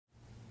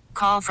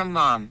Call from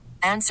mom.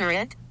 Answer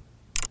it.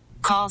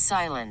 Call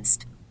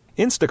silenced.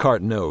 Instacart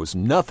knows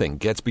nothing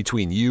gets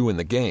between you and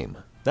the game.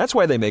 That's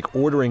why they make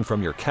ordering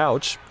from your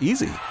couch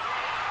easy.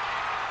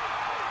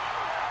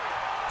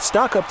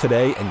 Stock up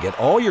today and get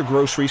all your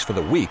groceries for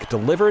the week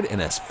delivered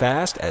in as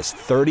fast as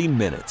 30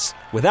 minutes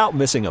without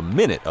missing a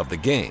minute of the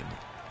game.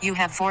 You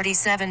have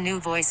 47 new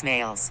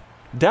voicemails.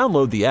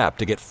 Download the app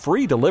to get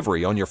free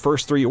delivery on your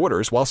first 3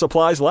 orders while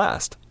supplies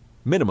last.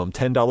 Minimum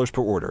 $10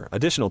 per order.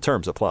 Additional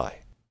terms apply.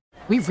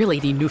 We really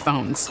need new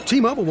phones.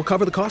 T-Mobile will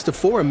cover the cost of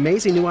 4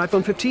 amazing new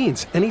iPhone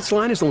 15s, and each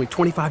line is only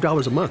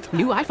 $25 a month.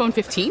 New iPhone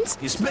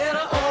 15s? It's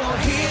better over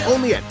here.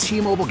 Only at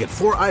T-Mobile, get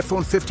 4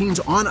 iPhone 15s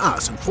on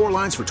us and 4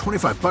 lines for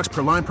 $25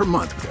 per line per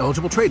month with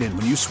eligible trade-in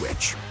when you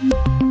switch.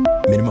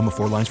 Minimum of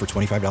 4 lines for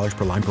 $25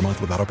 per line per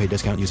month with autopay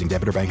discount using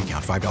debit or bank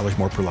account. $5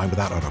 more per line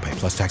without autopay,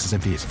 plus taxes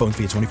and fees. Phone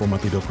fee at 24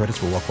 monthly bill credits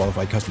for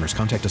well-qualified customers.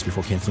 Contact us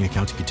before canceling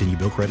account to continue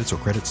bill credits or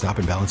credit stop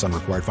and balance on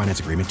required finance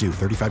agreement due.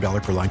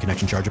 $35 per line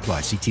connection charge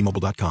applies. See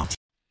T-Mobile.com.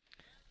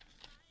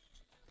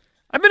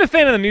 I've been a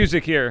fan of the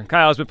music here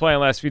Kyle's been playing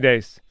the last few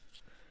days.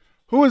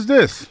 Who is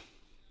this?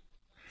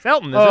 It's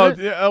Elton, isn't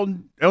it?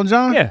 Elton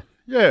John? Yeah.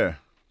 Yeah.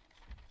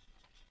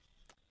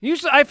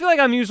 Usually, I feel like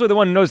I'm usually the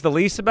one who knows the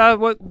least about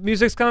what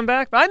music's coming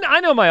back, but I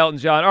know my Elton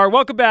John. All right,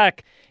 welcome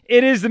back.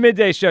 It is the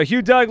Midday Show.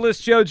 Hugh Douglas,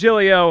 Joe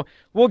Giglio.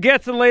 We'll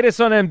get to the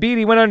latest on Embiid.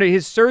 He went under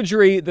his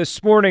surgery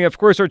this morning. Of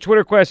course, our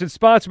Twitter question,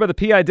 sponsored by the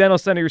PI Dental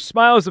Center. Your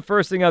smile is the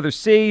first thing others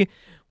see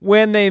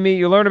when they meet.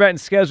 You learn about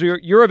and schedule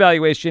your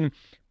evaluation.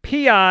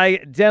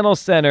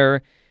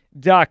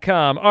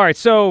 PIDentalCenter.com. All right,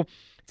 so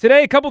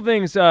today a couple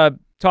things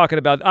talking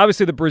about.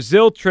 Obviously, the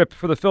Brazil trip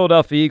for the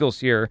Philadelphia Eagles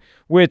here,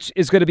 which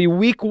is going to be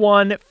week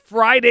 1,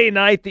 Friday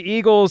night. The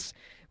Eagles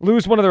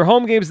lose one of their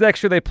home games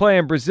next year. They play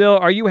in Brazil.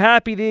 Are you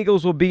happy the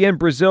Eagles will be in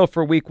Brazil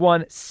for week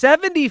 1?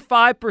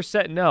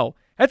 75% no.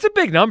 That's a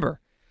big number.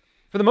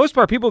 For the most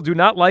part, people do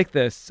not like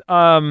this.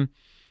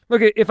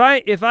 Look, if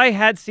I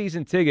had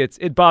season tickets,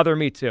 it'd bother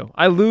me too.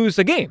 I lose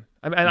a game.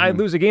 I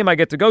lose a game I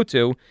get to go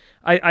to.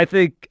 I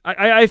think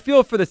I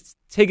feel for the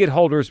ticket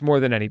holders more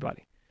than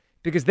anybody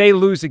because they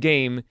lose a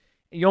game.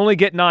 You only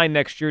get 9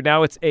 next year.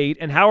 Now it's 8.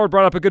 And Howard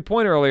brought up a good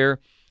point earlier.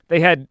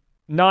 They had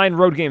 9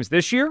 road games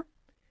this year.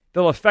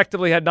 They'll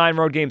effectively have 9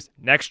 road games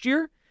next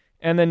year,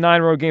 and then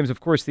 9 road games,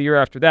 of course, the year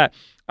after that.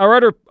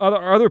 Our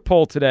other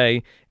poll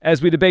today,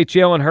 as we debate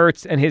Jalen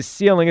Hurts and his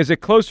ceiling, is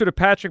it closer to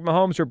Patrick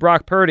Mahomes or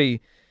Brock Purdy?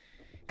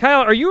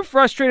 Kyle, are you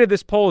frustrated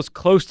this poll is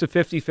close to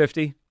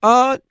 50-50?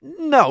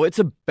 No, it's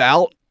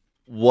about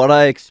what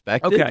I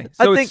expected. Okay,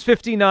 so it's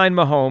 59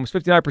 Mahomes,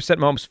 59%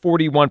 Mahomes,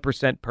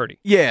 41% Purdy.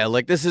 Yeah,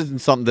 like this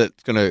isn't something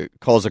that's going to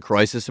cause a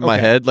crisis in my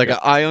head. Like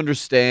I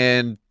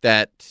understand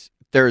that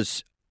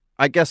there's,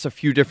 I guess, a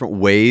few different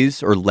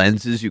ways or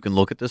lenses you can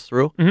look at this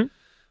through.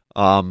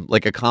 Mm-hmm.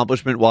 Like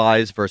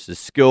accomplishment-wise versus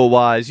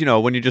skill-wise. You know,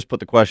 when you just put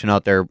the question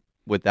out there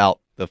without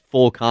the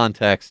full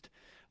context,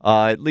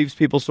 it leaves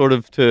people sort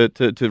of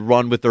to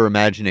run with their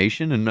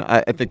imagination, and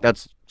I think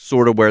that's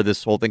sort of where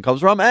this whole thing comes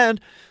from. And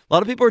a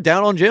lot of people are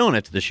down on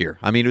Jalen this year.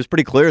 I mean, it was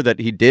pretty clear that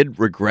he did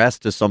regress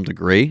to some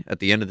degree at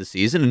the end of the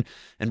season,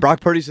 and Brock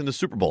Purdy's in the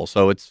Super Bowl,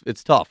 so it's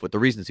tough with the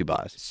recency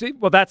bias. See,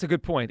 well, that's a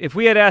good point. If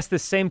we had asked the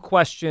same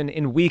question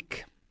in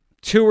week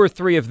 2 or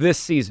 3 of this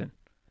season,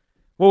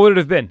 what would it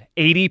have been?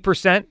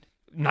 80%?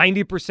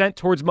 90%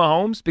 towards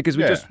Mahomes? Because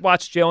we just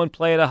watched Jalen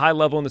play at a high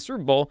level in the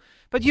Super Bowl.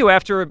 But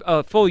after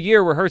a full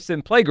year where Hurts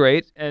didn't play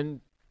great and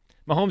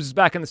Mahomes is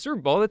back in the Super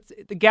Bowl,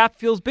 the gap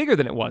feels bigger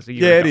than it was a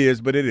year ago. Yeah, it is,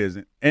 but it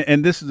isn't.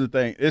 And this is the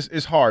thing.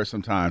 It's hard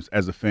sometimes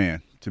as a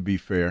fan, to be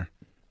fair,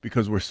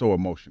 because we're so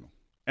emotional.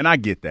 And I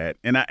get that.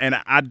 And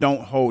I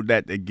don't hold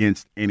that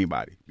against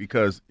anybody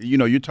because,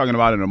 you're talking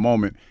about it in a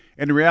moment.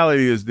 And the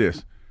reality is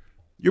this.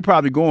 You're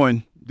probably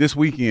going this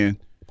weekend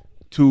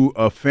to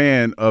a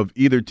fan of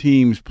either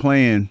team's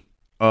playing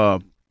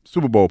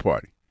Super Bowl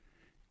party.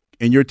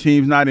 And your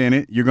team's not in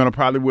it. You're going to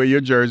probably wear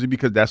your jersey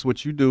because that's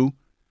what you do.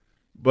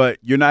 But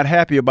you're not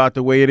happy about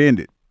the way it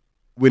ended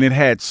when it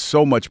had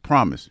so much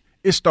promise.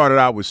 It started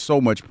out with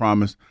so much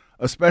promise,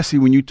 especially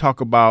when you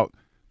talk about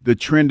the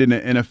trend in the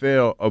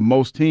NFL of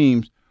most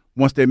teams.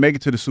 Once they make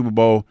it to the Super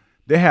Bowl,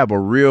 they have a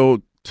real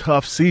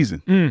tough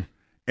season.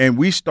 And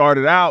we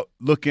started out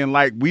looking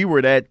like we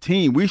were that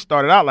team. We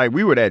started out like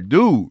we were that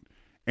dude.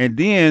 And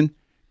then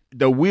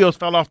the wheels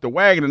fell off the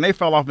wagon, and they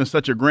fell off in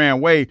such a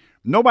grand way,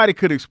 nobody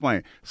could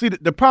explain. See,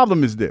 the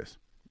problem is this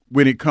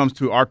when it comes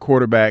to our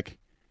quarterback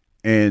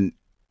and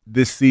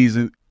this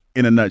season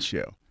in a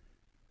nutshell.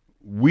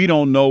 We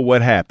don't know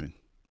what happened.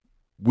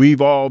 We've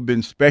all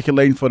been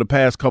speculating for the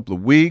past couple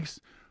of weeks.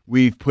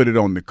 We've put it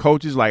on the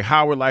coaches. Like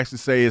Howard likes to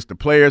say, it's the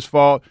players'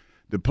 fault.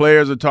 The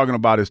players are talking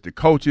about it's the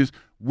coaches.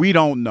 We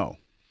don't know.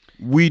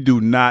 We do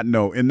not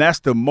know. And that's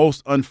the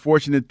most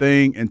unfortunate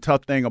thing and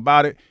tough thing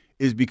about it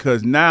is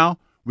because now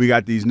we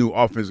got these new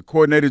offensive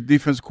coordinators,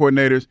 defensive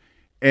coordinators,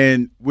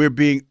 and we're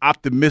being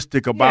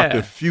optimistic about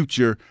the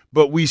future,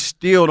 but we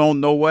still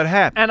don't know what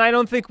happened. And I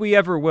don't think we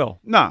ever will.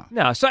 No.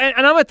 So,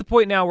 and I'm at the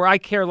point now where I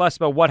care less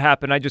about what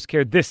happened. I just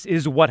care this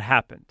is what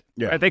happened.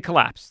 Yeah. Right? They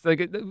collapsed.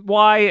 Like,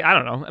 why? I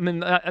don't know. I mean,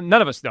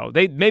 none of us know.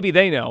 Maybe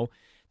they know.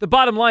 The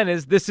bottom line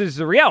is this is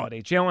the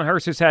reality. Jalen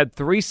Hurts has had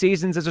 3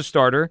 seasons as a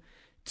starter.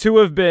 2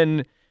 have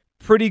been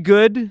pretty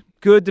good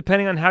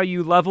depending on how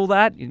you level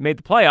that. He made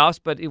the playoffs,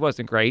 but he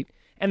wasn't great.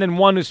 And then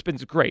 1 who's been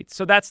great.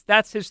 So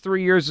that's his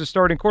 3 years as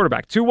starting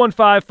quarterback.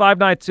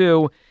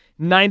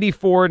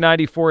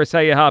 215-592-9494 is how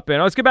you hop in.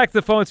 Let's get back to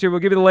the phones here.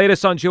 We'll give you the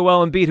latest on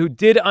Joel Embiid, who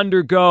did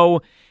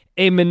undergo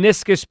a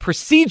meniscus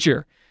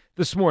procedure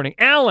this morning.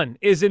 Alan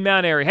is in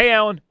Mount Airy. Hey,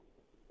 Alan.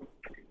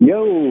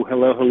 Yo,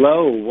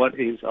 hello. What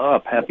is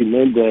up? Happy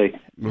midday.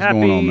 What's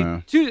going on,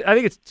 man? I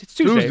think it's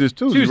Tuesday.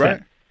 Tuesday,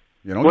 right?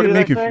 Yeah, don't get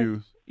me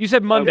confused. You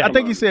said Monday. I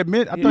think you said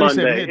mid. I thought you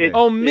said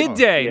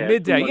midday.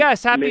 Midday.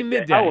 Yes, happy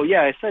midday. Oh,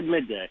 yeah, I said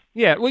midday.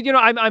 Yeah, well,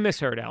 I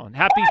misheard, Alan.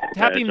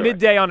 Happy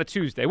midday on a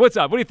Tuesday. What's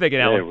up? What are you thinking,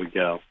 Alan? There we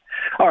go.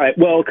 All right,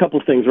 well, a couple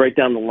things right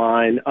down the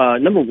line.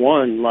 Number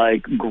one,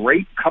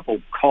 great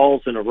couple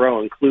calls in a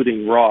row,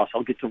 including Ross.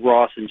 I'll get to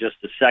Ross in just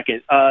a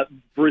second.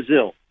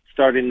 Brazil,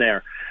 starting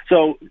there.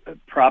 So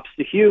props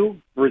to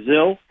Hugh.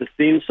 Brazil, the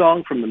theme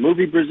song from the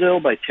movie Brazil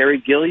by Terry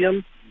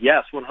Gilliam.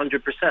 Yes,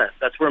 100%.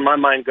 That's where my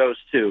mind goes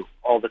to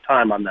all the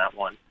time on that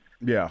one.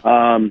 Yeah.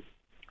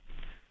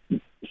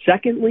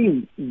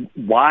 Secondly,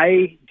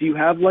 why do you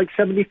have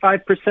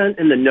 75%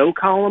 in the no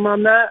column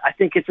on that? I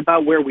think it's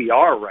about where we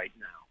are right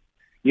now.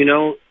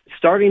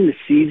 Starting the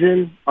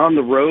season on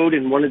the road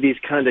in one of these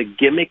kind of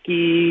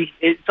gimmicky,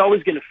 it's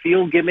always going to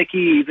feel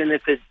gimmicky, even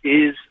if it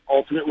is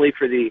ultimately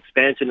for the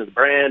expansion of the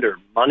brand or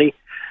money.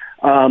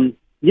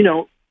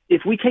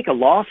 If we take a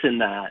loss in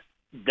that,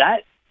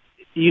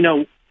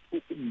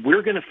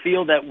 we're going to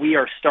feel that we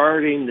are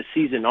starting the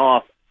season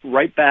off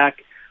right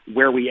back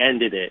where we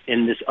ended it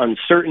in this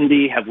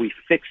uncertainty. Have we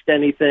fixed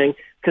anything?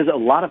 Because a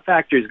lot of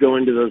factors go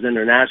into those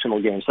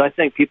international games. So I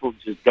think people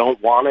just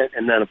don't want it.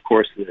 And then, of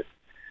course, the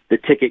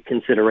ticket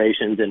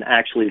considerations and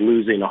actually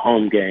losing a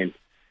home game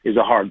is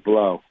a hard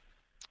blow.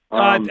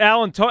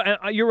 Alan,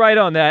 you're right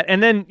on that.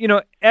 And then,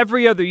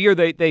 every other year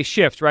they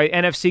shift, right?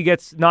 NFC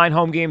gets 9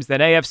 home games,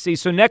 then AFC.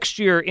 So next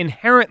year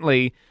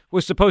inherently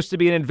was supposed to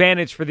be an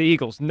advantage for the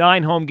Eagles.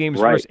 9 home games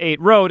versus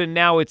 8 road, and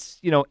now it's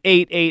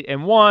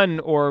 8-1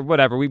 or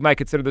whatever. We might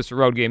consider this a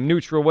road game,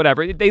 neutral,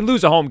 whatever. They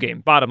lose a home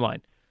game. Bottom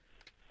line.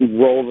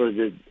 Roll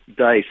the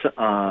dice,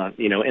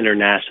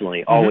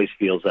 internationally. Always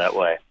feels that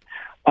way.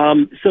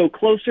 So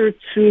closer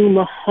to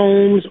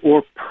Mahomes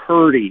or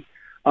Purdy.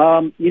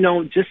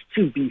 Just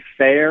to be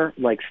fair,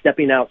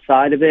 stepping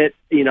outside of it,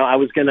 I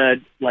was going to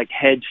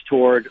hedge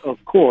toward,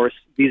 of course,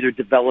 these are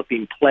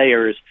developing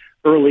players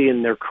early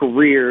in their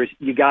careers.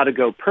 You got to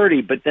go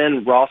Purdy. But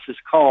then Ross's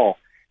call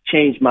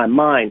changed my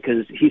mind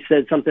because he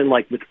said something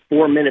like with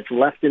 4 minutes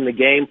left in the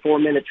game, 4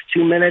 minutes,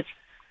 2 minutes,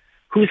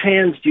 whose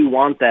hands do you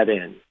want that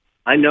in?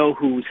 I know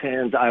whose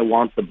hands I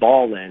want the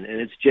ball in, and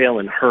it's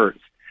Jalen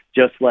Hurts,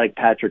 just like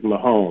Patrick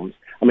Mahomes.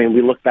 I mean,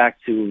 we look back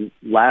to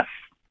last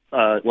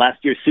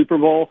year's Super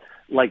Bowl,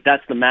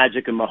 that's the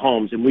magic of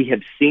Mahomes, and we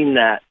have seen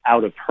that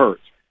out of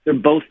Hurts. They're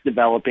both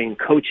developing.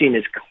 Coaching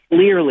is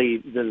clearly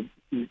the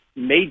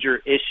major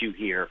issue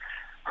here.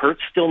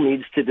 Hurts still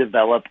needs to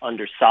develop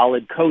under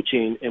solid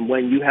coaching, and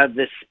when you have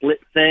this split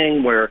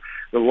thing where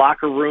the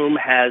locker room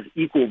has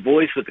equal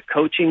voice with the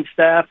coaching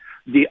staff,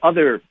 the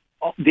other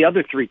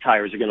 3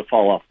 tires are going to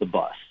fall off the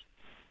bus.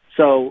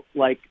 So,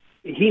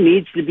 he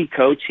needs to be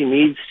coached. He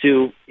needs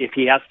to, if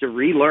he has to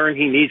relearn,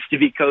 he needs to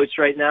be coached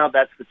right now.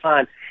 That's the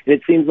time. And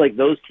it seems like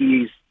those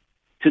keys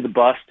to the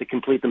bus, to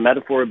complete the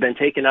metaphor, have been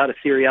taken out of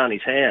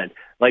Sirianni's hand.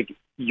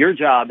 Your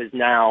job is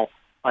now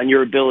on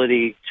your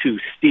ability to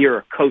steer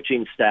a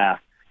coaching staff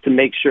to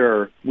make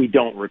sure we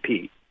don't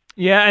repeat.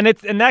 Yeah,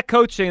 and that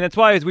coaching, that's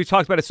why, as we've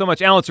talked about it so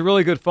much, Alan, it's a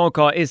really good phone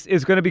call, is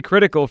going to be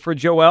critical for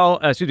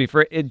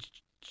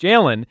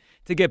Jalen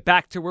to get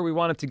back to where we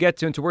want him to get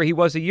to and to where he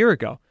was a year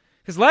ago.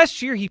 Because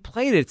last year he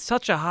played at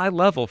such a high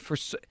level.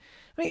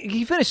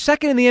 He finished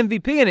second in the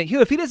MVP, and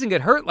if he doesn't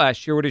get hurt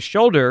last year with his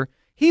shoulder,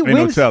 he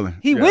wins. No telling.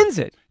 He wins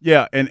it.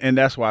 Yeah, and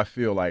that's why I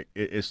feel like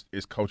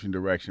it's coaching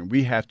direction.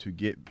 We have to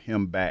get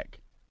him back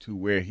to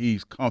where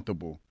he's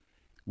comfortable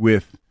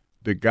with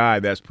the guy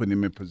that's putting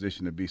him in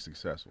position to be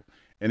successful.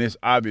 And it's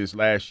obvious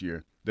last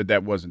year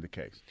that wasn't the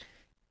case.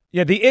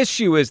 Yeah, the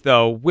issue is,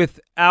 though,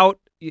 without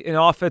an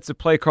offensive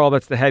play call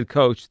that's the head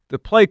coach, the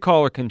play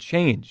caller can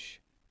change.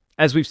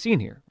 As we've seen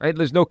here, right?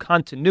 There's no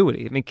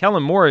continuity. I mean,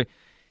 Kellen Moore,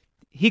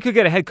 he could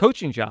get a head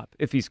coaching job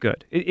if he's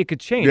good. It could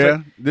change.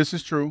 Yeah, this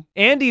is true.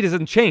 Andy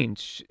doesn't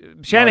change.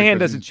 Shanahan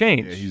doesn't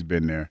change. Yeah, he's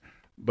been there.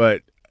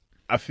 But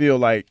I feel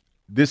like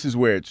this is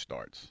where it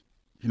starts.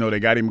 They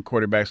got him a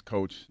quarterback's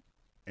coach,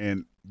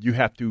 and you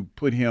have to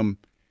put him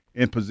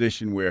in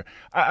position where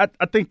I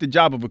think the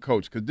job of a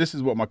coach, because this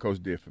is what my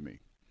coach did for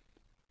me.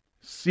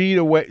 See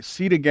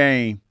the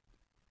game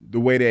the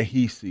way that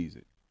he sees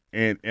it.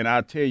 And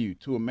I tell you,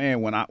 to a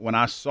man, when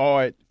I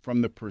saw it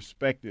from the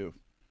perspective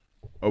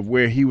of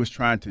where he was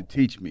trying to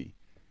teach me,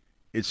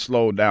 it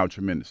slowed down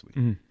tremendously.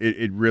 Mm-hmm.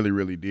 It really,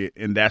 really did.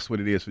 And that's what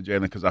it is for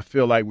Jalen, because I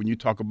feel like when you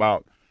talk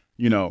about,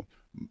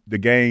 the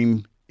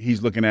game,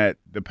 he's looking at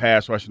the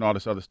pass rush and all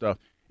this other stuff,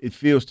 it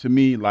feels to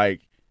me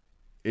like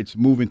it's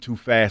moving too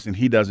fast and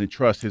he doesn't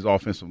trust his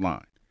offensive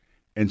line.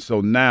 And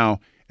so now,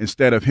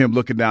 instead of him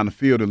looking down the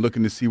field and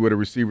looking to see where the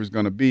receiver is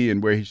going to be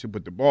and where he should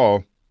put the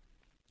ball,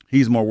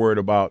 he's more worried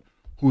about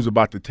who's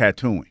about to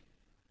tattoo him.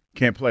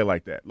 Can't play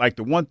like that. Like,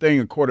 the one thing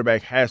a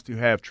quarterback has to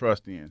have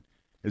trust in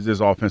is this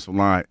offensive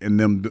line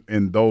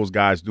and those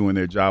guys doing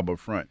their job up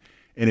front.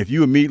 And if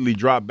you immediately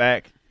drop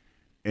back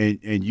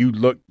and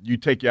you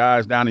take your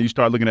eyes down and you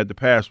start looking at the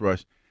pass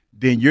rush,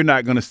 then you're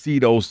not going to see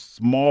those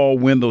small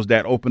windows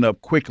that open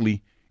up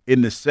quickly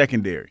in the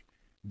secondary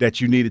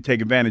that you need to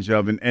take advantage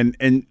of.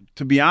 And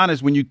to be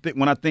honest,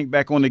 when I think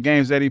back on the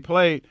games that he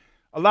played,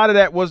 a lot of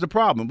that was the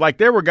problem. Like,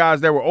 there were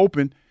guys that were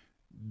open.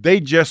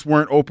 They just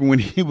weren't open when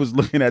he was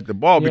looking at the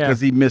ball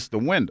because he missed the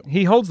window.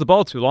 He holds the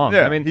ball too long.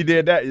 Yeah, I mean, he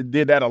did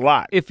that a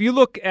lot. If you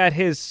look at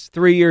his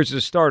 3 years as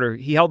a starter,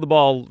 he held the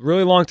ball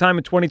really long time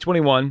in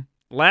 2021.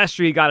 Last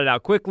year he got it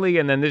out quickly,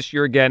 and then this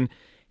year again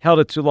held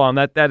it too long.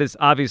 That is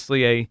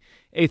obviously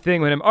a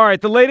thing with him. All right,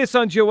 the latest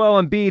on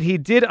Joel Embiid. He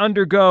did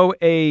undergo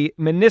a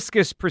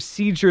meniscus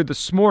procedure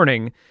this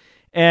morning,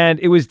 and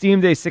it was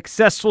deemed a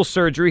successful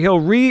surgery. He'll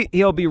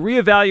be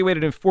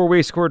reevaluated in 4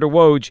 weeks, according to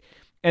Woj.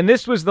 And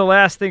this was the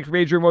last thing from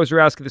Adrian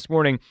Wojnarowski this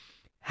morning.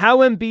 How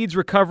Embiid's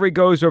recovery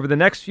goes over the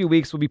next few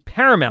weeks will be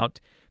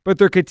paramount, but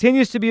there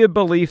continues to be a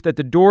belief that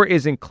the door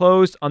isn't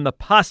closed on the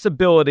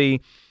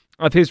possibility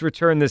of his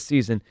return this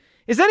season.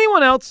 Is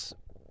anyone else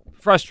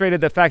frustrated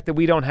at the fact that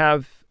we don't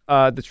have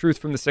the truth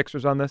from the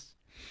Sixers on this?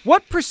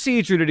 What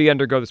procedure did he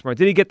undergo this morning?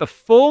 Did he get the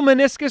full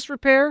meniscus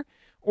repair,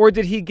 or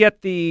did he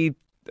get the,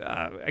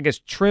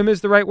 trim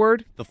is the right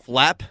word? The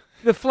flap?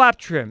 The flap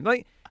trim.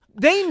 Like,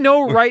 they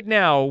know right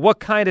now what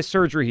kind of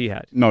surgery he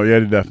had. No, yeah,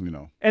 they definitely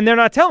know. And they're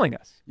not telling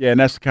us. Yeah, and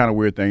that's the kind of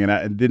weird thing. And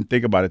I didn't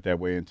think about it that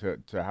way until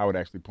Howard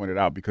actually pointed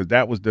out, because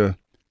that was the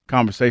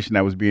conversation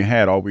that was being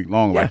had all week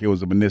long, like it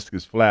was a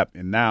meniscus flap.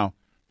 And now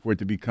for it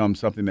to become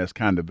something that's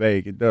kind of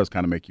vague, it does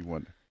kind of make you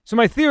wonder. So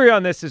my theory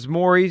on this is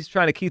Morey's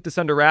trying to keep this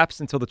under wraps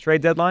until the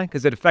trade deadline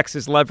because it affects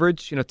his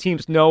leverage.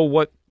 Teams know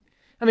what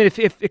 – I mean, if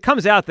it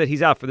comes out that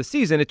he's out for the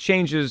season, it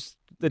changes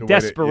 – the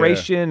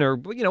desperation or,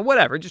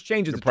 whatever. It just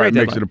changes the trade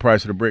deadline. Makes the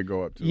price of the brick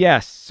go up, too.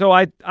 Yes. So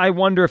I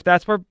wonder if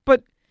that's part.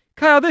 But,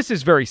 Kyle, this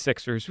is very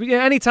Sixers.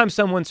 Anytime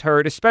someone's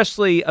hurt,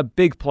 especially a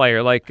big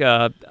player like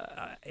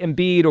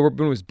Embiid or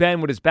when it was Ben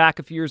with his back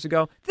a few years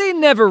ago, they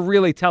never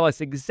really tell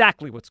us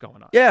exactly what's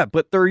going on. Yeah,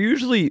 but they're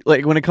usually,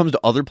 like, when it comes to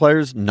other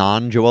players,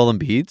 non-Joel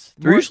Embiid's,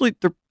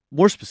 they're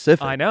more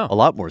specific. I know. A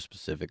lot more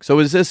specific. So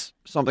is this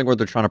something where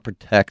they're trying to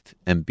protect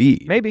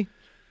Embiid? Maybe.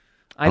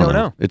 I don't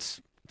know.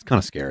 It's kind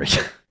of scary.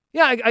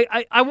 Yeah,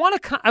 I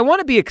want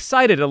to be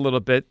excited a little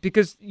bit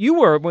because you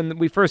were when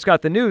we first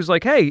got the news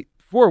like, hey,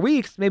 4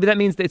 weeks, maybe that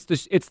means that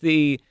it's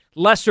the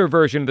lesser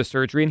version of the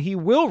surgery and he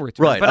will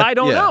return. Right, but I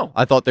don't know.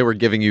 I thought they were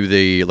giving you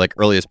the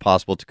earliest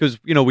possible because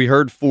we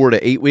heard 4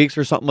 to 8 weeks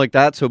or something like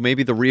that. So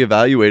maybe the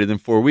reevaluated in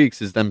 4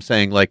 weeks is them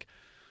saying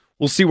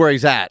we'll see where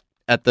he's at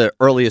the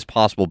earliest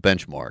possible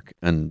benchmark.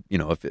 And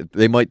if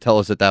they might tell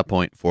us at that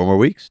point 4 more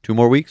weeks, 2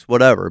 more weeks,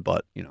 whatever.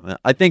 But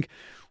I think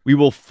we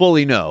will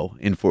fully know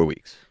in 4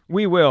 weeks.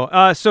 We will.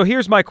 So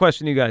here's my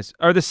question to you guys.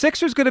 Are the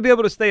Sixers going to be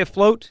able to stay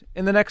afloat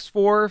in the next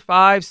 4,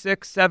 5,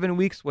 6, 7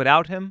 weeks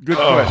without him? Good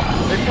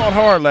question. They fought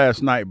hard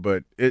last night,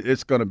 but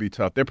it's going to be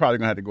tough. They're probably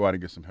going to have to go out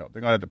and get some help.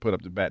 They're going to have to put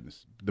up the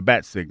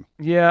bat signal.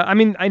 Yeah, I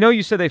mean, I know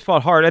you said they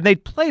fought hard, and they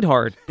played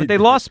hard, but they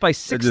lost by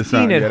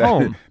 16 at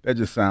home. That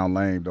just sounds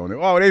lame, don't it?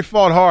 Oh, they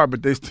fought hard,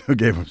 but they still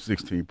gave them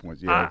 16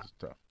 points. Yeah, that's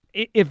tough.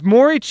 If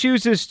Morey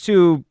chooses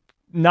to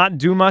not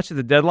do much at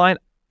the deadline,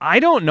 I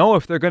don't know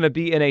if they're going to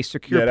be in a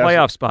secure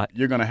playoff spot.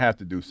 You're going to have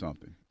to do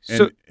something.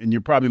 And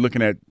you're probably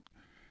looking at,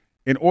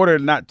 in order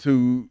not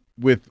to,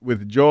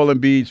 with Joel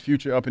Embiid's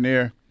future up in the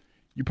air,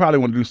 you probably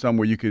want to do something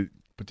where you could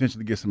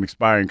potentially get some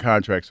expiring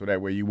contracts so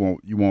that way you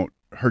won't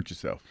hurt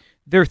yourself.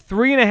 They're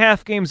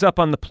 3.5 games up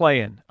on the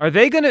play-in. Are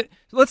they going to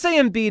 – let's say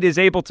Embiid is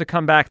able to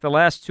come back the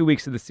last 2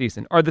 weeks of the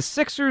season. Are the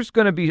Sixers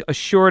going to be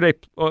assured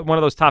one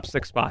of those top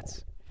 6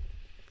 spots?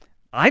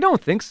 I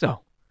don't think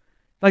so.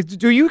 Like,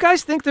 do you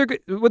guys think they're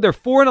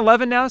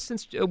 4-11 now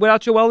since without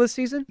Joel this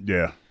season?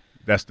 Yeah,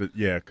 last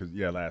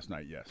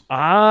night, yes.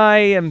 I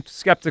am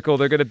skeptical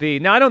they're going to be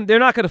now. They're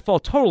not going to fall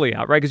totally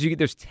out, right? Because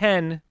there's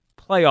 10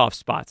 playoff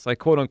spots, like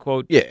quote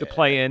unquote, to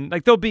play in.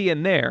 Like they'll be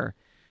in there,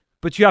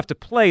 but you have to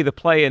play the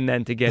play-in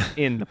then to get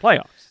in the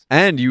playoffs.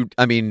 And you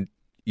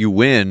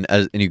win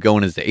and you go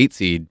in as the 8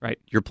 seed. Right,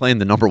 you're playing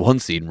the number 1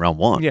 seed in round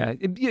 1. Yeah,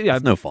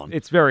 it's no fun.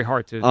 It's very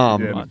hard to.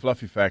 The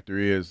fluffy factor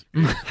is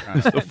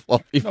kind of the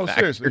fluffy no,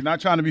 factor. Seriously, not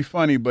trying to be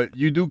funny, but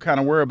you do kind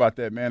of worry about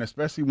that, man.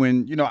 Especially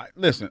when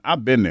listen,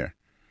 I've been there.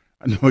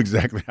 I know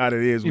exactly how it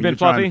is. You've been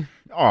fluffy.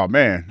 Oh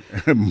man,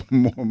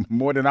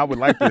 more than I would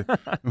like to,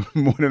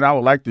 more than I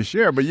would like to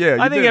share. But yeah,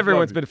 I think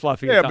everyone's been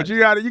fluffy. Yeah, but you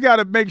got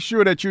to make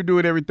sure that you're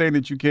doing everything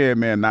that you can,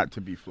 man, not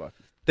to be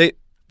fluffy.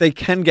 They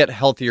can get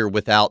healthier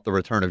without the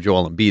return of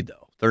Joel Embiid,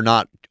 though. They're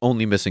not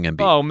only missing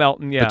Embiid. Oh,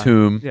 Melton, yeah.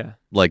 Batum, yeah.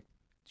 like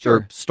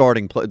Sure.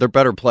 their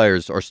better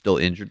players are still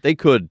injured. They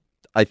could,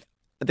 I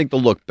think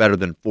they'll look better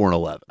than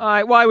 4-11.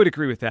 Well, I would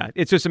agree with that.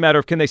 It's just a matter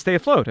of can they stay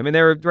afloat. I mean,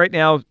 they're right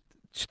now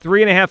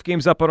 3.5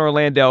 games up on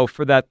Orlando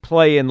for that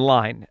play-in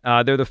line.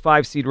 They're the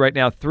 5 seed right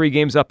now, 3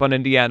 games up on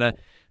Indiana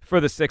for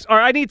the 6. All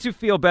right, I need to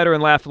feel better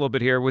and laugh a little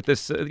bit here with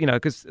this,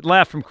 because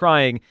laugh from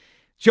crying.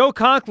 Joe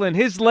Conklin,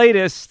 his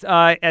latest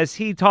as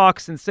he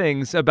talks and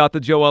sings about the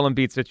Joel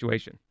Embiid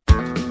situation.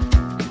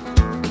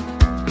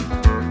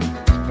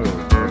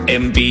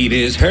 Embiid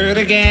is hurt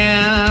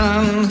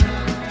again.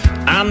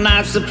 I'm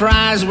not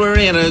surprised we're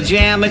in a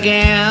jam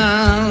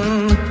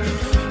again.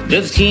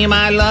 This team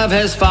I love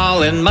has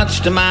fallen,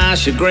 much to my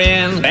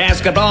chagrin.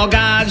 Basketball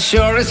gods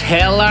sure as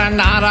hell are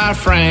not our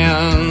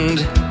friend.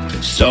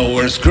 So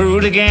we're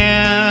screwed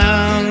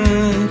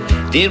again.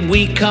 Did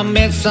we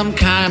commit some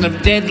kind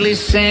of deadly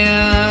sin?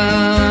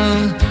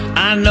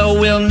 I know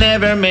we'll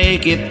never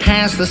make it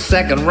past the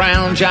second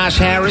round. Josh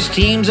Harris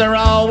teams are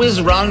always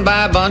run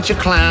by a bunch of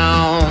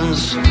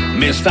clowns.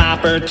 Missed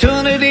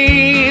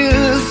opportunities.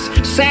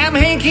 Sam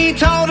Hinkie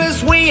told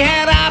us we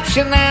had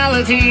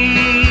optionality.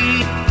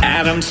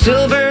 Adam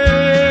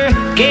Silver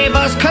gave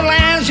us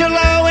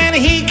Colangelo and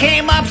he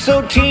came up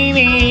so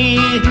teeny.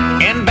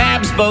 And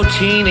Babs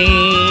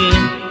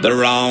Botini, the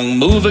wrong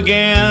move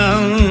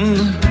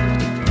again.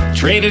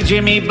 Traded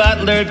Jimmy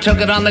Butler, took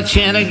it on the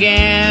chin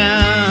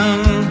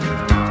again.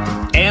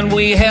 And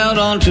we held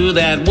on to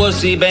that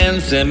wussy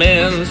Ben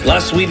Simmons.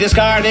 Plus we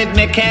discarded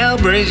Mikal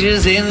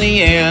Bridges in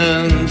the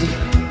end.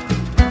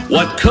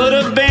 What could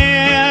have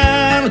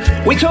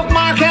been? We took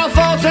Markelle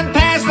Fultz and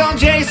passed on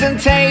Jason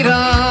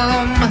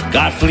Tatum.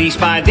 Got fleeced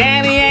by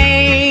Danny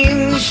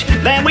Ainge.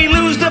 Then we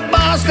lose to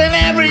Boston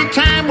every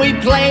time we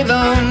play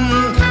them.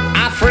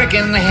 I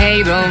frickin'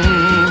 hate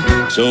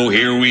them. So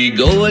here we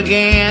go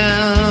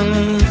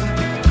again.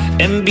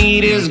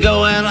 Embiid is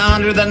going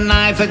under the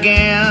knife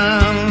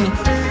again.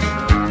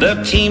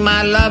 The team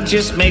I love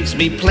just makes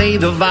me play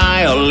the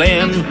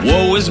violin.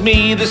 Woe is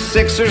me, the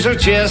Sixers are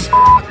just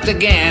f***ed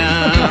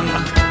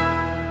again.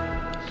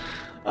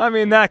 I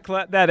mean,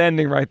 that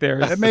ending right there.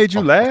 That made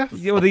you laugh?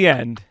 Well, the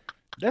end.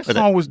 That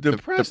song was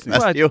depressing.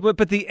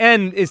 But the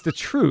end is the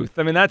truth.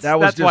 I mean, that's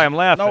why I'm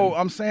laughing. No,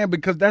 I'm saying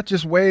because that's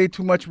just way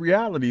too much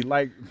reality.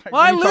 Like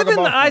I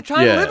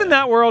try to live in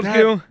that world,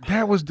 Hugh.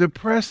 That was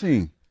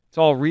depressing. It's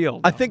all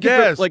real. I think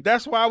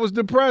that's why it was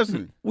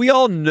depressing. We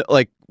all know,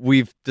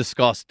 we've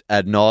discussed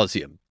ad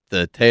nauseum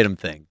the Tatum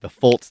thing, the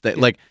Fultz thing.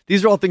 Like,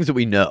 these are all things that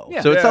we know.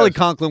 Yeah. So it's not like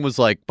Conklin was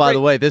like, by the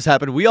way, this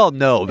happened. We all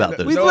know about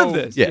this. We've lived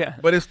this. Yeah.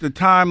 But it's the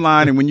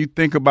timeline, and when you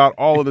think about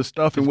all of the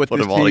stuff and what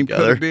this team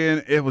could have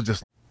been, it was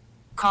just...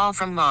 Call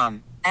from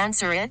mom.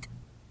 Answer it.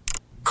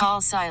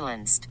 Call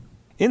silenced.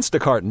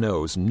 Instacart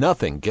knows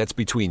nothing gets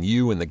between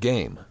you and the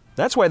game.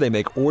 That's why they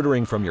make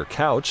ordering from your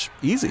couch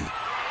easy.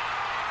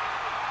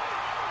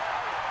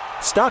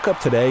 Stock up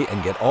today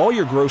and get all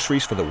your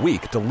groceries for the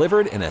week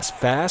delivered in as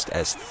fast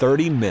as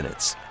 30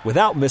 minutes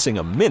without missing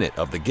a minute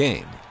of the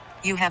game.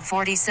 You have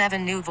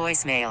 47 new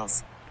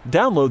voicemails.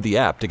 Download the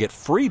app to get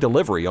free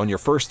delivery on your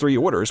first 3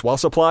 orders while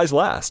supplies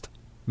last.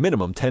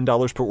 Minimum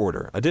 $10 per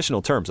order.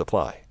 Additional terms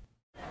apply.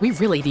 We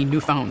really need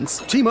new phones.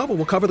 T-Mobile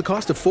will cover the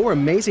cost of 4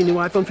 amazing new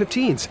iPhone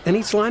 15s, and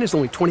each line is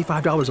only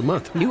 $25 a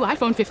month. New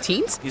iPhone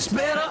 15s? It's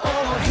better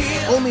over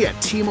here. Only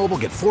at T-Mobile,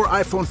 get 4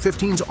 iPhone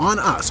 15s on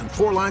us and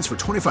 4 lines for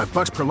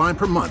 $25 per line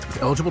per month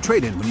with eligible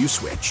trade-in when you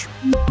switch.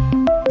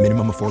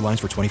 Minimum of 4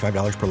 lines for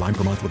 $25 per line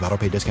per month with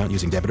autopay discount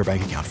using debit or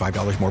bank account.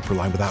 $5 more per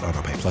line without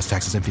autopay, plus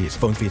taxes and fees.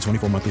 Phone fee at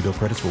 24 monthly bill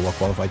credits for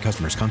well-qualified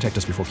customers. Contact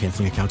us before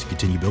canceling account to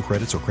continue bill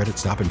credits or credit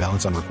stop and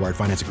balance on required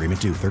finance agreement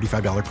due.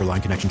 $35 per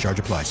line connection charge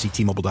applies. See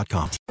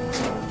T-Mobile.com.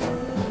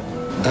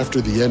 After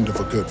the end of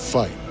a good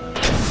fight,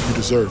 you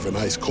deserve an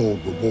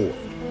ice-cold reward.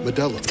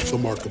 Modelo is the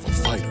mark of a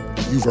fighter.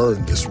 You've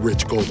earned this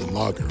rich golden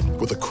lager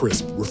with a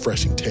crisp,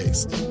 refreshing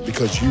taste.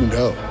 Because you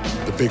know,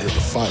 the bigger the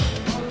fight,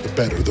 the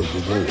better the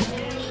reward.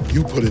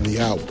 You put in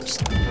the hours,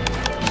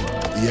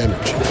 the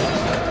energy,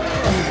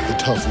 the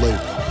tough labor.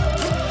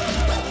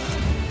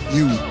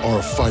 You are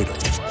a fighter,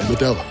 and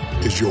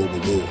Modelo is your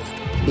reward.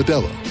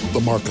 Modelo,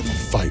 the mark of a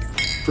fighter.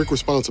 Drink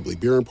responsibly.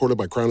 Beer imported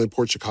by Crown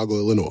Imports, Chicago,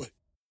 Illinois.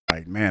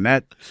 Like, man,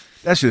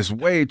 that's just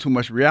way too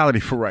much reality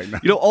for right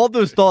now. You know, all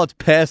those thoughts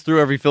pass through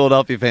every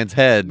Philadelphia fan's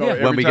head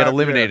when we get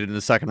eliminated in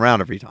the second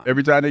round every time.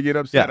 Every time they get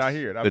upset, I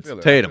hear it. I feel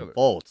it. Tatum,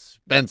 Fultz,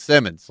 Ben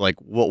Simmons. Like,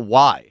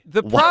 why?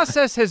 The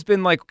process has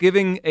been like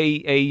giving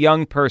a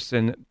young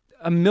person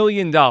 $1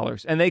 million,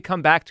 and they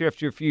come back to you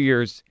after a few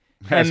years.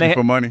 Asking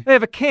for money. They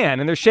have a can,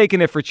 and they're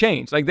shaking it for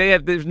change. Like,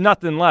 there's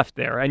nothing left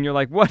there. And you're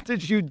like, what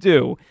did you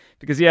do?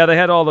 Because, they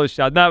had all those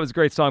shots. That was a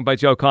great song by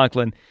Joe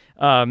Conklin.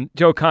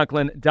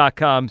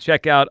 JoeConklin.com.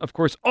 Check out, of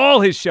course,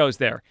 all his shows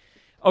there.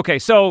 Okay,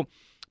 so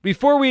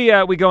before we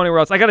go anywhere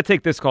else, I got to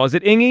take this call. Is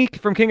it Ingy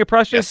from King of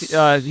Prussia?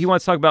 Yes. He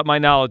wants to talk about my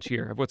knowledge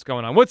here of what's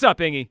going on. What's up,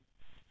 Ingy?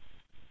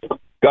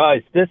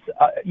 Guys,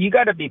 you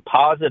got to be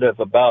positive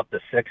about the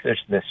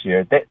Sixers this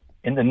year. This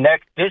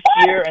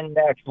year and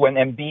next, when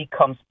Embiid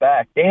comes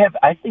back,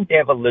 I think they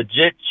have a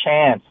legit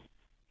chance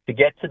to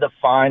get to the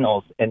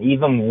finals and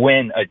even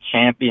win a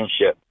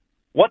championship.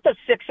 What the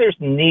Sixers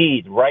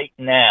need right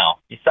now,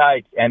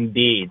 besides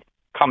Embiid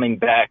coming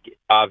back,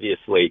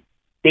 obviously,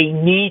 they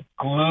need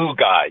glue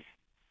guys.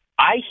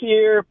 I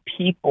hear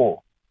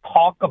people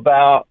talk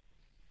about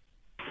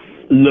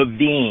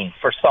Levine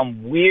for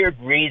some weird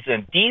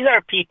reason. These are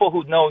people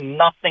who know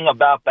nothing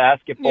about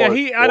basketball.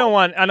 Yeah, I don't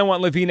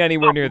want Levine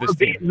anywhere near this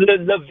team.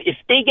 If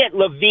they get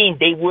Levine,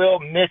 they will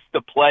miss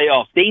the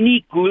playoffs. They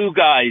need glue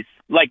guys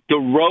like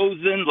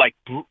DeRozan, like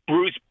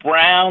Bruce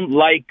Brown,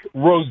 like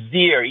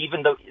Rozier.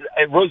 Even though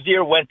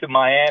Rozier went to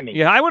Miami.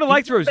 Yeah, I would have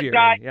liked Rozier.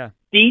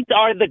 These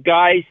are the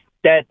guys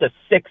that the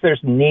Sixers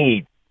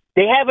need.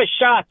 They have a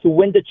shot to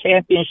win the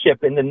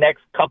championship in the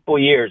next couple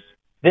years,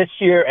 this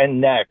year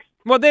and next.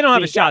 Well, they don't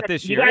have a shot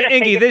this year.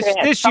 Iggy,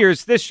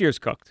 this year's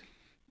cooked.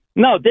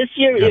 No, this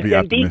year, if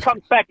Embiid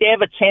comes back, they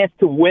have a chance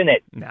to win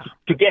it,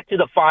 to get to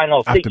the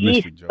finals. The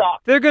East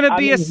sucks. They're going to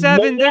be a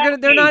 7.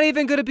 They're not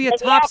even going to be a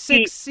top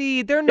 6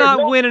 seed. They're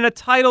not winning a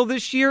title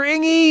this year,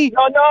 Iggy.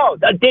 No,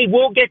 they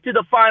will get to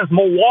the finals.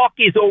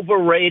 Milwaukee's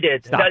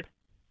overrated. That's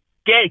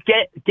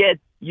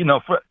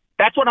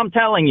what I'm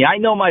telling you. I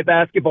know my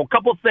basketball.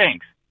 Couple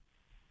things.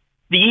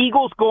 The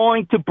Eagles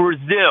going to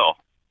Brazil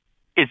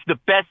is the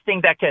best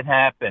thing that can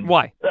happen.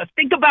 Why?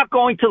 Think about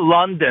going to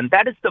London.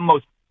 That is the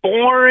most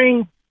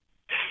boring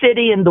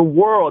city in the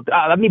world.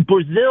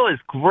 Brazil is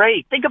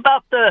great. Think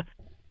about the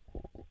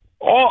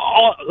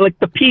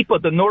people,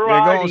 the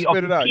notoriety of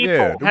the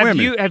people.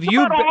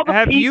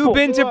 Have you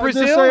been to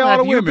Brazil?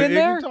 Have you been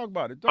there? Talk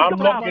about it. I'm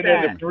looking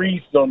at a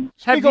threesome.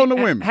 Speak on the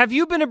women. Have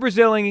you been to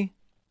Brazil, Iggy?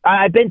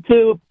 I've been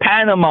to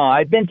Panama.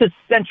 I've been to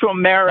Central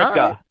America.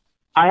 Right.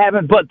 I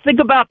haven't, but think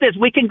about this.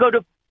 We can go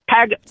to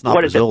It's not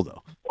Brazil,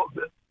 though.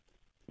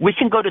 We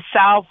can go to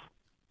South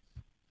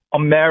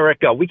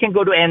America. We can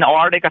go to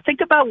Antarctica. Think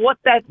about what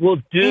that will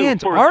do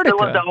for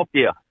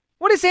Philadelphia.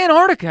 What does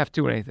Antarctica have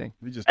to do with anything?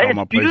 It's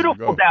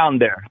beautiful down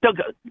there.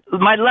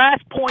 My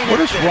last point What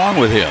is wrong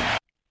with him?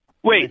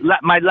 Wait,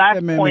 my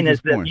last point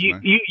is that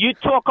you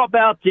talk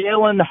about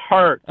Jalen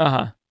Hurts.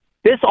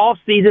 This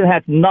offseason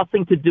has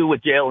nothing to do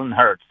with Jalen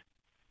Hurts.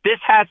 This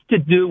has to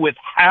do with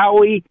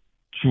Howie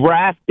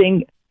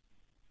drafting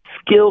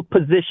skilled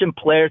position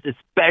players,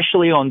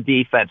 especially on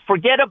defense.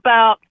 Forget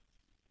about,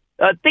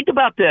 think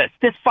about this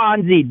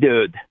Fonzie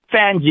dude,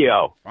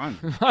 Fangio.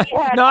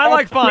 No, I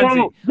like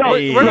Fonzie.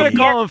 We're going to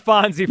call him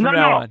Fonzie from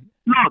now on.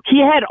 Look, he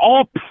had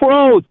all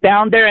pros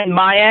down there in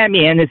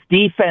Miami, and his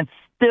defense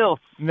still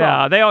sucked.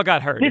 No, they all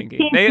got hurt, This Ingy.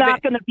 team's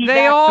not gonna be They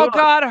that all good.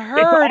 got It's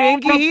hurt, all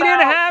Ingy. He didn't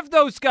about- have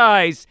those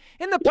guys.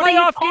 In the What are you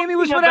playoff game, he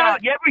was talking without.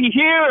 about? You ever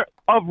hear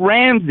of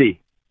Ramsey?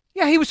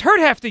 Yeah, he was hurt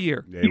half the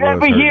year. You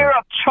ever hear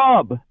of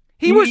Chubb?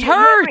 He was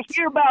hurt. You never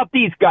hear about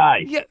these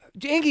guys. Yeah,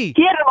 Ingy.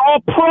 He had an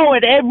all-pro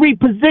at every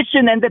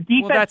position, and the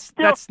defense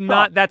That's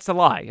a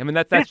lie. I mean,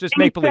 that's just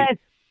make believe. defense-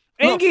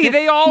 Ingy, Look,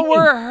 they all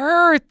were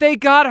hurt. They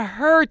got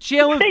hurt.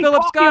 Jalen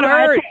Phillips got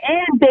hurt. At the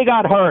end, they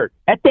got hurt.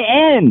 At the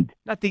end.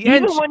 Not the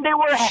Even end. when they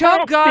were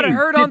Chubb got healthy,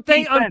 hurt the on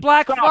defense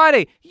Black sucked.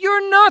 Friday.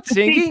 You're nuts,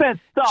 The Ingy. defense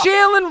sucked.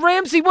 Jalen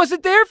Ramsey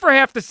wasn't there for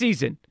half the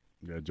season.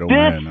 Yeah, Joe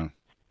This Mann.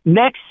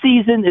 next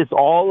season is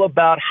all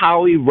about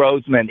Howie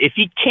Roseman. If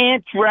he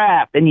can't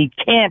draft, and he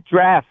can't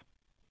draft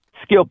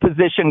skill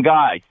position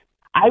guys,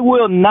 I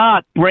will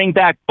not bring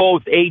back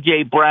both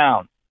A.J.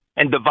 Brown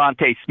and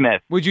Devontae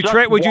Smith. Would you Just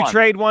trade? Would you one.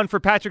 trade one for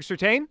Patrick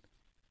Surtain?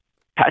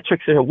 Patrick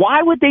Surtain?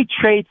 Why would they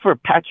trade for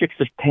Patrick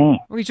Surtain?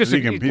 Well, he's just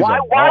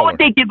Why would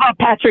they give up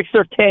Patrick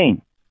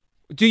Surtain?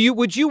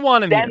 Would you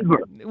want him Denver.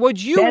 here?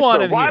 Would you Denver.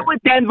 want him Why here?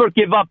 would Denver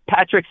give up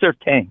Patrick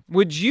Surtain?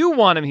 Would you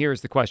want him here?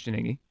 Is the question,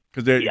 Iggy?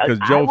 Because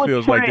Joe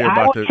feels like they're I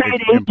about would to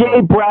trade implode.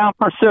 A.J. Brown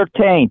for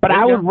Surtain, but There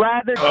I you would go.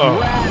 rather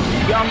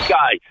draft young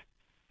guys.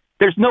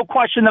 There's no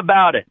question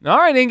about it. All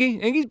right,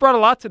 Ingy. Ingy's brought a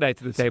lot today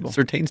to the table.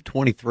 Surtain's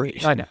 23.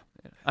 I know.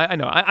 I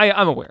know.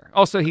 I'm aware.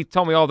 Also, he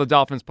told me all the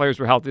Dolphins players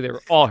were healthy. They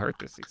were all hurt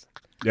this season.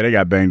 Yeah, they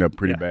got banged up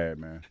pretty bad,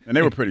 man. And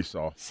they were pretty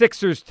soft.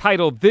 Sixers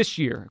title this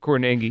year,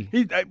 according to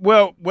Ingy.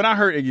 Well, when I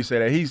heard Iggy say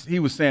that, he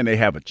was saying they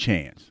have a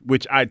chance,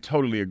 which I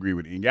totally agree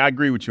with Iggy. I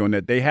agree with you on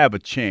that. They have a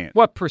chance.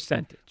 What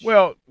percentage?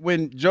 Well,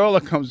 when Joel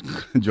comes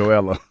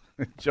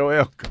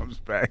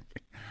back,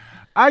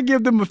 I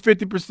give them a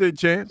 50%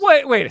 chance.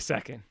 Wait a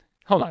second.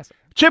 Hold on a second.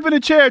 Chip in the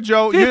chair,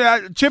 Joe.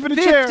 Chip in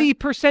the chair.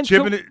 50%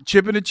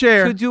 Chip in the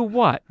chair. To do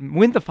what?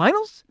 Win the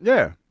finals?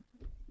 Yeah.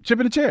 Chip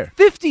in the chair.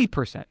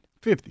 50%.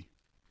 50.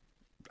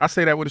 I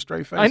say that with a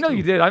straight face. I know too.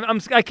 you did.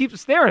 I keep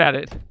staring at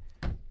it.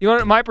 You know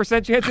what my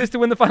percent chance is to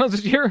win the finals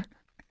this year?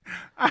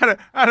 I'm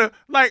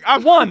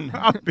one.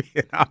 I'm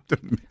being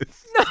optimistic.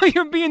 No,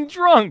 you're being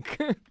drunk.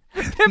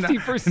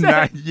 50%.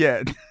 Not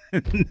yet.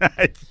 Not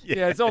yet.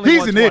 Yeah, it's only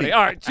He's an 120. idiot.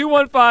 All right,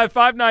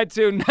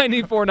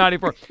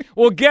 215-592-9494.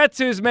 We'll get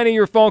to as many of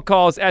your phone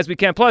calls as we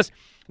can. Plus,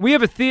 we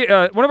have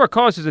one of our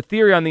callers has a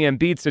theory on the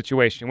Embiid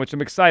situation, which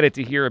I'm excited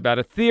to hear about.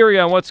 A theory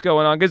on what's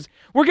going on, because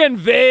we're getting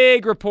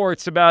vague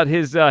reports about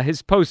his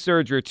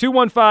post-surgery.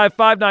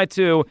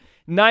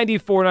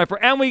 215-592-9494.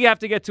 And we have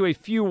to get to a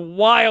few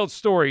wild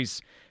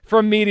stories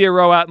from Media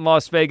Row out in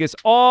Las Vegas.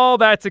 All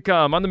that to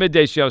come on the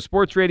Midday Show.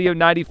 Sports Radio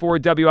 94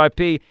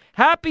 WIP.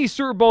 Happy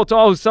Super Bowl to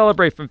all who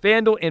celebrate from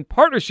FanDuel in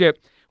partnership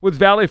with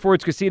Valley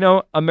Forge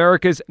Casino,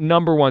 America's #1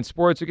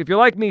 sportsbook. If you're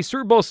like me,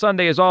 Super Bowl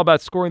Sunday is all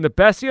about scoring the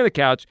best seat on the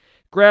couch,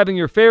 grabbing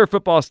your favorite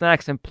football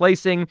snacks, and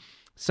placing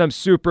some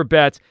super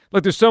bets.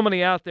 Look, there's so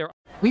many out there.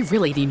 We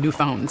really need new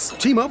phones.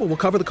 T-Mobile will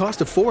cover the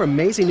cost of 4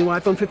 amazing new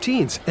iPhone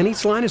 15s, and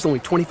each line is only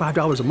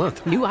 $25 a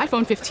month. New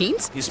iPhone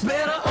 15s? It's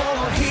better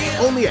over here.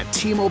 Only at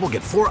T-Mobile,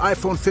 get 4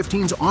 iPhone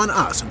 15s on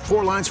us and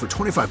 4 lines for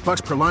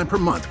 $25 per line per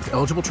month with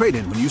eligible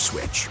trade-in when you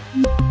switch.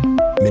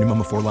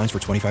 Minimum of 4 lines for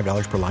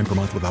 $25 per line per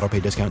month with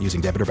autopay discount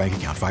using debit or bank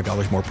account.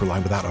 $5 more per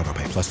line without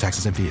autopay, plus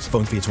taxes and fees.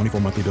 Phone fee at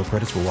 24 monthly bill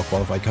credits for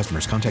well-qualified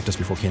customers. Contact us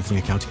before canceling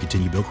account to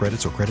continue bill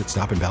credits or credit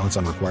stop and balance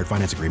on required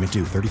finance agreement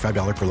due.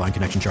 $35 per line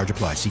connection charge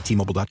applies. See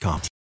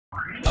T-Mobile.com.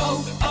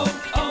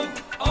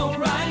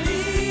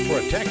 O'Reilly.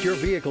 Protect your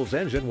vehicle's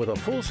engine with a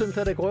full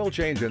synthetic oil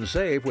change and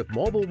save with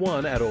Mobile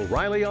One at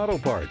O'Reilly Auto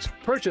Parts.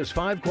 Purchase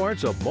 5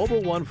 quarts of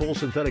Mobile One full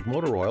synthetic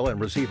motor oil and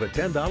receive a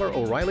 $10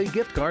 O'Reilly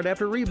gift card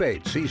after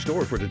rebate. See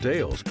store for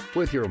details.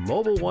 With your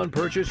Mobile One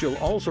purchase, you'll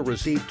also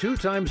receive 2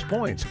 times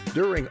points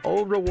during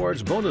O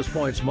Rewards Bonus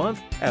Points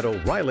Month at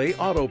O'Reilly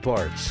Auto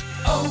Parts.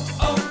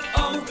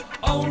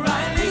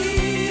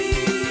 O'Reilly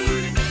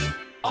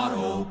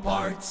Auto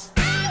Parts.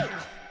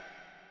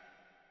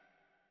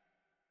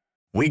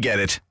 We get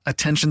it.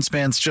 Attention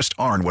spans just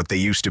aren't what they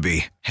used to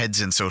be. Heads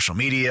in social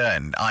media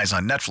and eyes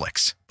on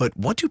Netflix. But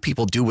what do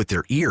people do with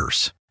their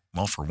ears?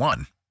 Well, for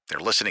one, they're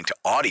listening to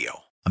audio.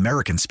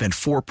 Americans spend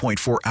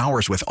 4.4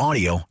 hours with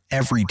audio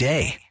every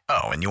day.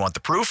 Oh, and you want the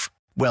proof?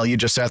 Well, you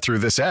just sat through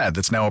this ad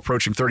that's now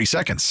approaching 30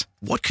 seconds.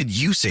 What could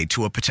you say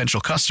to a potential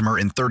customer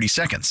in 30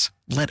 seconds?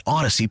 Let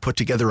Odyssey put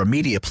together a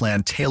media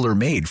plan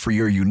tailor-made for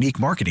your unique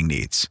marketing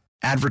needs.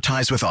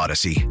 Advertise with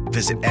Odyssey.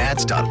 Visit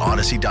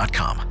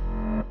ads.odyssey.com.